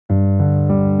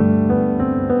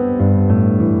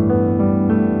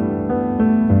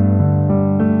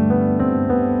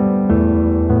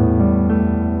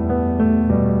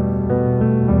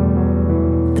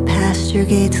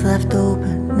left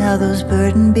open, now those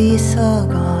burdened beasts all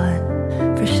gone.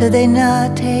 For should they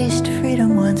not taste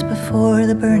freedom once before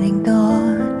the burning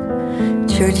dawn?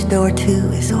 Church door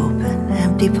too is open,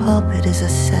 empty pulpit is a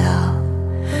cell,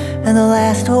 and the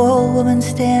last old woman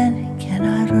standing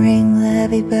cannot ring the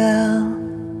heavy bell.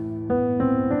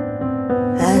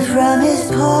 And from his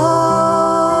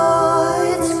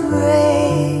poet's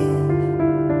grave,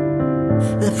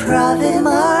 the prophet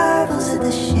marvels at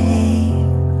the shame,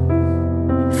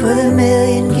 for the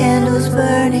million candles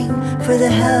burning, for the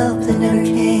help that never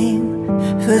came,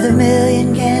 for the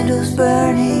million candles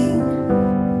burning.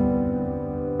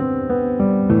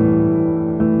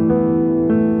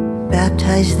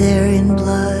 Baptized there in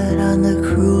blood on the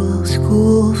cruel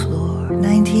school floor,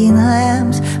 19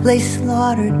 lambs lay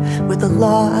slaughtered with the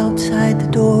law outside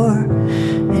the door.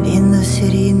 And in the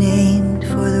city named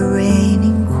for the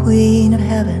reigning queen of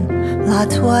heaven,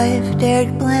 Lot's wife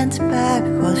dared glance back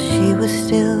while she was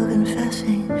still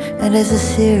confessing. And as the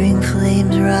searing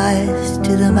flames rise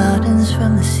to the mountains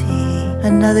from the sea,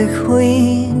 another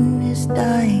queen is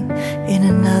dying in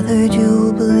another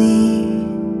jubilee.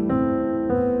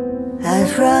 And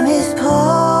from his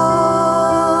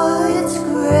poet's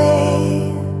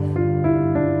grave,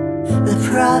 the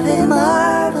prophet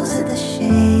marvels at the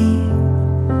shame,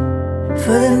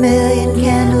 for the million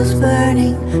candles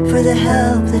burning, for the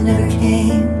help that never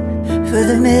came, for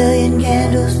the million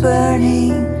candles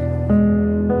burning.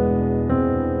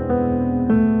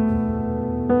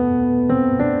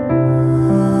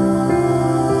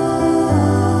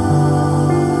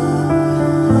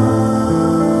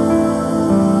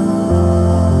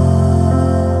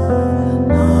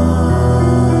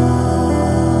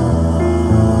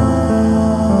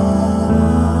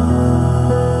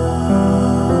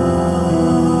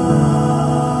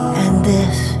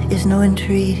 No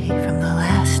entreaty from the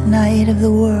last night of the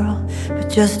world, but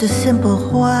just a simple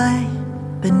why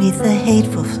beneath the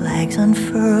hateful flags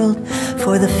unfurled.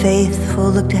 For the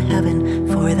faithful look to heaven,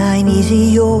 for thine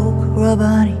easy yoke,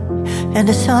 Rabbani, and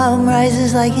a psalm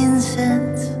rises like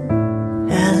incense.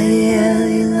 Eli,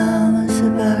 Eli, lama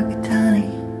sabachthani.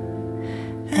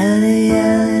 Eli,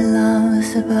 Eli, lama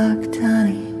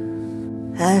sabachthani.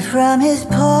 And from his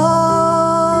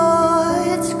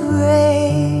poet's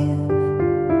grave,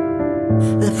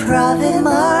 the prophet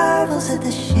marvels at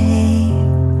the shame,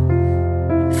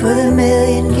 for the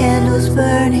million candles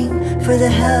burning, for the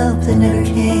help that never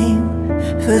came,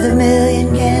 for the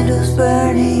million candles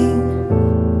burning.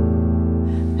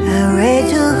 And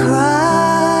Rachel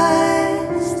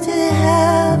cries to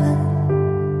heaven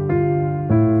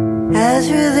as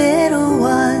her little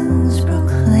ones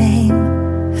proclaim,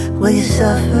 will you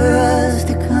suffer us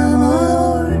to come, O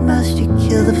Lord? Must you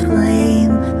kill the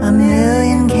flame? A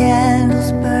million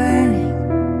candles burning,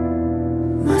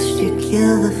 must you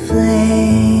kill the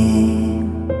flame?